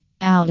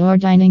outdoor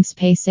dining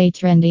space a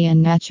trendy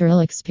and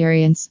natural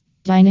experience.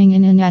 Dining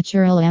in a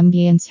natural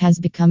ambience has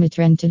become a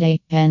trend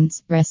today,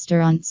 hence,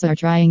 restaurants are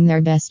trying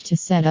their best to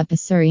set up a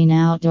serene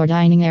outdoor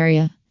dining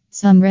area.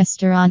 Some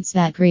restaurants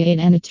that create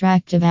an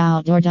attractive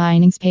outdoor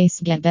dining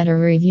space get better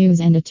reviews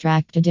and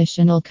attract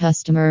additional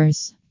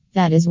customers.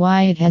 That is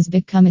why it has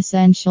become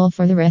essential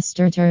for the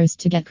restaurateurs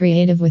to get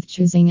creative with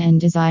choosing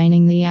and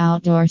designing the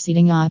outdoor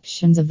seating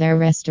options of their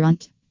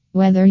restaurant.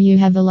 Whether you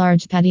have a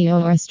large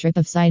patio or a strip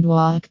of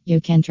sidewalk,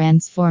 you can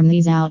transform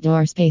these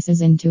outdoor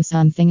spaces into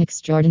something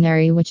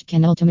extraordinary which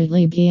can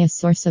ultimately be a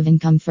source of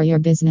income for your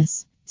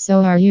business.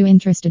 So are you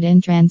interested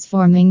in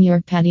transforming your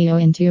patio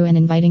into an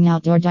inviting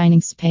outdoor dining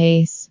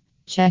space?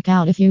 Check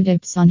out a few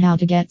tips on how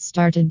to get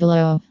started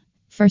below.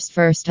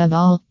 First of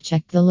all,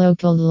 check the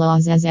local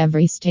laws as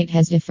every state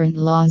has different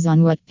laws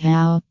on what,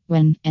 how,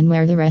 when, and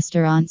where the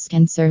restaurants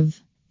can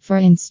serve. For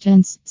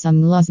instance,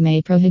 some laws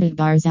may prohibit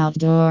bars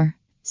outdoor.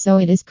 So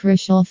it is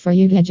crucial for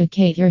you to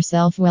educate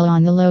yourself well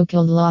on the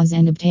local laws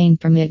and obtain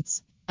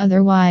permits.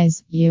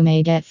 Otherwise, you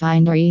may get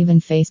fined or even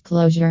face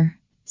closure.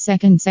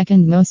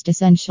 Second most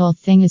essential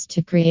thing is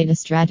to create a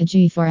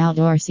strategy for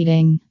outdoor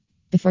seating.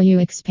 Before you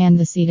expand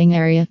the seating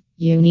area,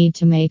 you need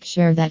to make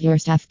sure that your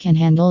staff can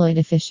handle it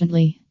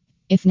efficiently.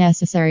 If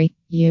necessary,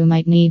 you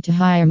might need to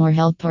hire more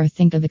help or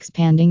think of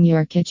expanding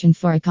your kitchen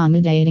for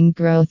accommodating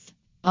growth.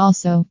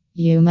 Also,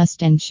 you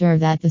must ensure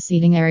that the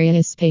seating area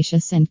is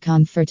spacious and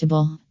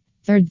comfortable.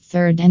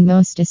 Third and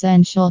most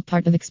essential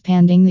part of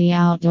expanding the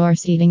outdoor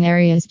seating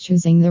area is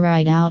choosing the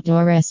right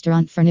outdoor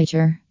restaurant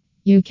furniture.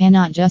 You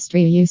cannot just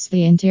reuse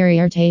the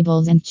interior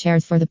tables and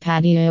chairs for the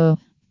patio.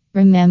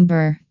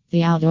 Remember,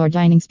 the outdoor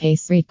dining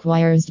space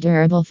requires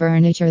durable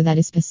furniture that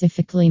is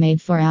specifically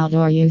made for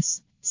outdoor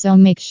use. So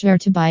make sure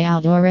to buy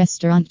outdoor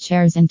restaurant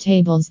chairs and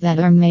tables that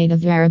are made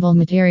of durable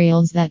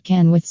materials that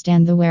can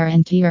withstand the wear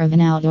and tear of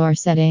an outdoor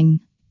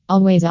setting.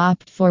 Always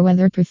opt for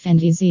weatherproof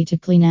and easy to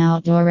clean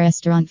outdoor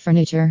restaurant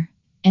furniture.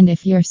 And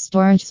if your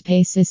storage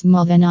space is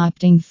small, then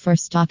opting for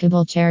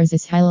stockable chairs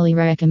is highly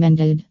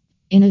recommended.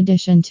 In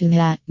addition to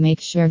that, make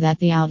sure that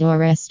the outdoor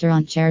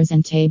restaurant chairs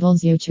and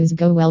tables you choose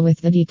go well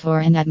with the decor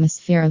and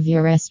atmosphere of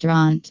your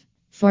restaurant.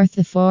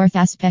 The fourth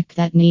aspect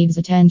that needs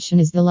attention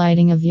is the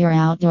lighting of your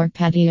outdoor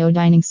patio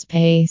dining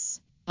space.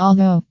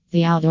 Although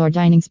the outdoor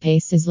dining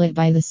space is lit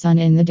by the sun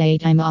in the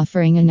daytime,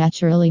 offering a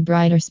naturally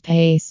brighter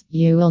space,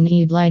 you will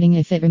need lighting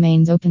if it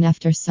remains open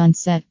after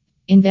sunset.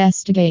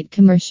 Investigate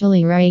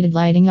commercially rated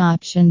lighting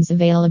options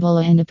available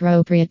and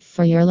appropriate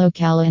for your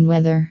locale and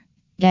weather.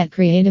 Get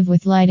creative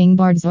with lighting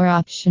boards or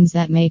options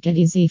that make it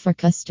easy for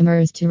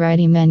customers to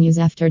ready menus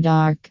after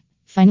dark.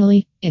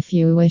 Finally, if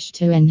you wish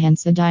to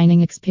enhance the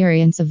dining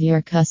experience of your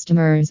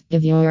customers,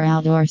 give your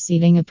outdoor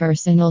seating a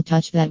personal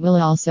touch that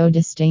will also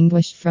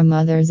distinguish from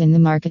others in the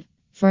market.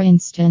 For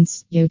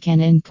instance, you can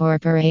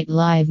incorporate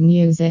live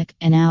music,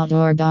 an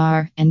outdoor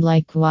bar, and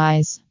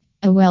likewise.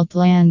 A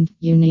well-planned,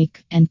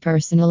 unique, and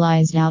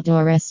personalized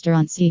outdoor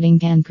restaurant seating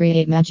can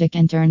create magic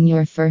and turn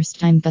your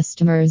first-time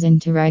customers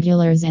into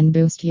regulars and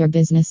boost your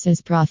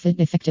business's profit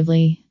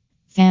effectively.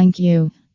 Thank you.